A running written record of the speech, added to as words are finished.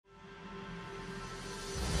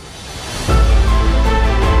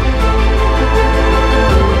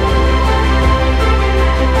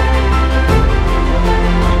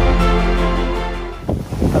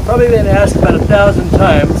asked about 1,000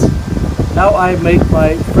 times how I make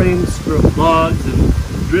my frames from logs and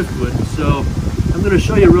driftwood. So I'm going to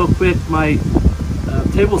show you real quick my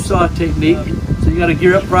table saw technique. So you got to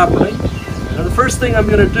gear up properly. Now the first thing I'm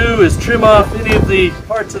going to do is trim off any of the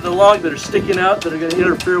parts of the log that are sticking out that are going to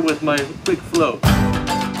interfere with my quick flow.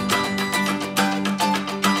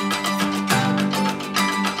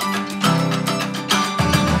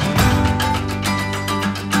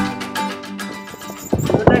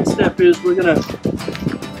 The next step is we're going to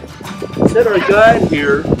set our guide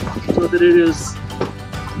here so that it is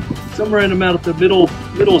somewhere in about the middle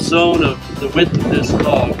zone of the width of this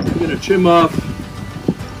log. I'm going to trim off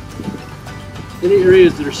any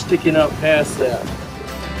areas that are sticking out past that.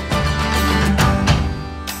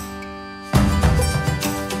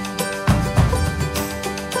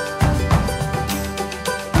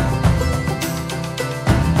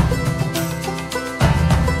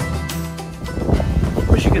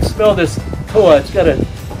 I wish you could smell this koa. It's got a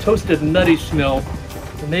toasted nutty smell.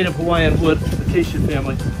 The native Hawaiian wood, the acacia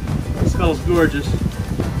family. It smells gorgeous.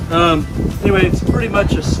 Anyway, it's pretty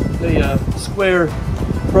much a square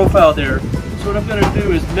profile there. So what I'm going to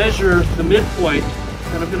do is measure the midpoint,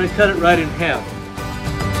 and I'm going to cut it right in half.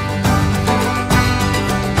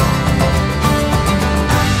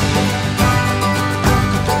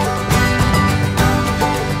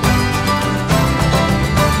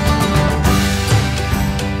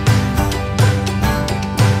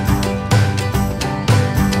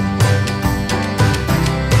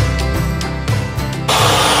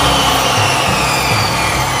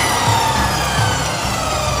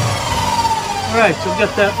 Alright, so I've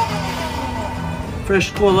got that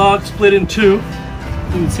fresh koa log split in two. You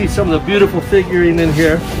can see some of the beautiful figuring in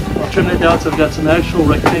here. I'll trim that down so I've got some actual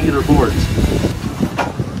rectangular boards.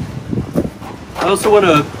 I also want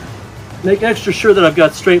to make extra sure that I've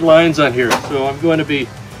got straight lines on here. So I'm going to be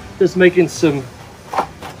just making some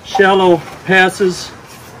shallow passes,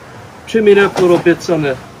 trimming up little bits on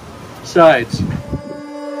the sides.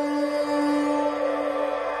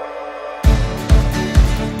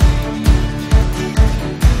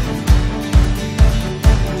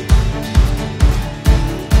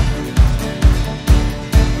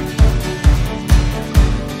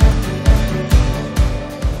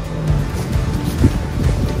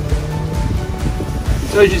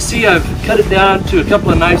 So as you see, I've cut it down to a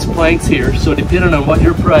couple of nice planks here. So depending on what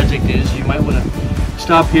your project is, you might want to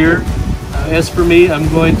stop here. As for me, I'm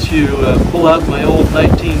going to pull out my old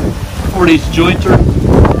 1940s jointer,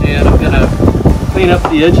 and I'm going to clean up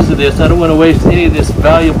the edges of this. I don't want to waste any of this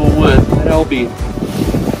valuable wood, and I'll be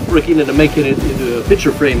working into making it into a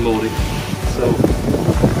picture frame molding. So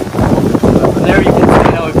from there you can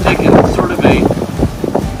see how I've taken sort of a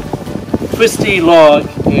twisty log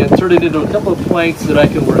and turn it into a couple of planks that I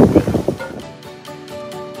can work with.